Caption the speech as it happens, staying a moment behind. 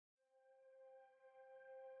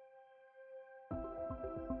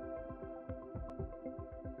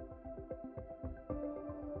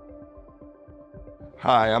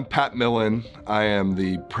Hi, I'm Pat Millen. I am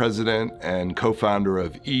the president and co-founder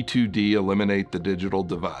of E2D, Eliminate the Digital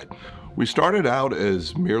Divide. We started out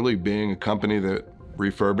as merely being a company that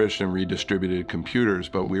refurbished and redistributed computers,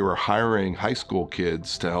 but we were hiring high school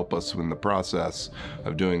kids to help us in the process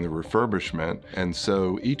of doing the refurbishment. And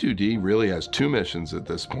so E2D really has two missions at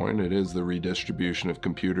this point. It is the redistribution of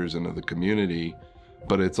computers into the community,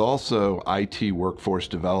 but it's also IT workforce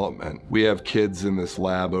development. We have kids in this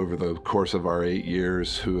lab over the course of our 8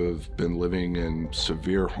 years who have been living in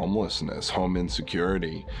severe homelessness, home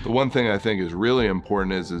insecurity. The one thing I think is really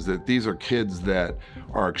important is that these are kids that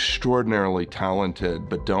are extraordinarily talented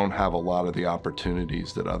but don't have a lot of the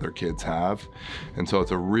opportunities that other kids have. And so it's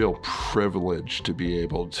a real privilege to be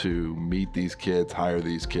able to meet these kids, hire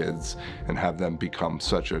these kids, and have them become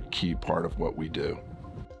such a key part of what we do.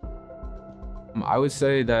 I would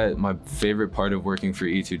say that my favorite part of working for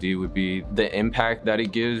E2D would be the impact that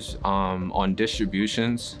it gives on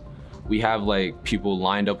distributions. We have like people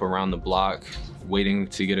lined up around the block waiting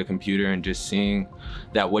to get a computer, and just seeing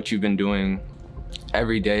that what you've been doing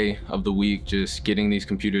every day of the week, just getting these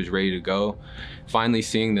computers ready to go, finally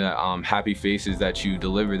seeing the happy faces that you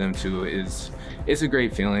deliver them to it's a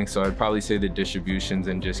great feeling. So I'd probably say the distributions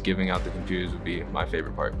and just giving out the computers would be my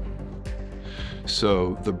favorite part.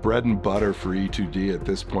 So the bread and butter for E2D at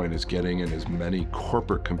this point is getting in as many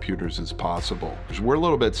corporate computers as possible. We're a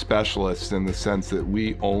little bit specialists in the sense that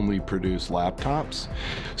we only produce laptops.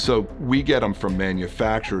 So we get them from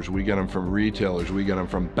manufacturers, we get them from retailers, we get them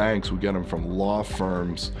from banks, we get them from law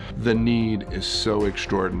firms. The need is so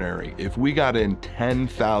extraordinary. If we got in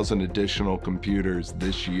 10,000 additional computers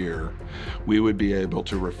this year, we would be able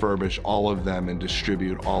to refurbish all of them and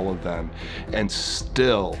distribute all of them, and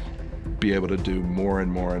still be able to do more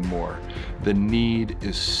and more and more. The need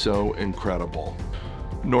is so incredible.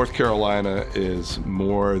 North Carolina is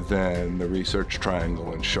more than the Research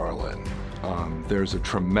Triangle in Charlotte. There's a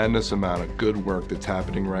tremendous amount of good work that's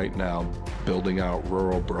happening right now building out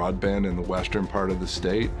rural broadband in the western part of the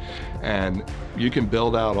state. And you can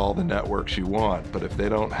build out all the networks you want, but if they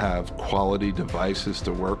don't have quality devices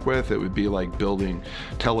to work with, it would be like building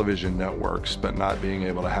television networks but not being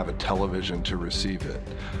able to have a television to receive it.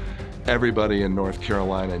 Everybody in North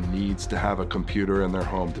Carolina needs to have a computer in their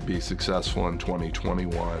home to be successful in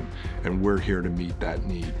 2021, and we're here to meet that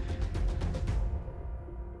need.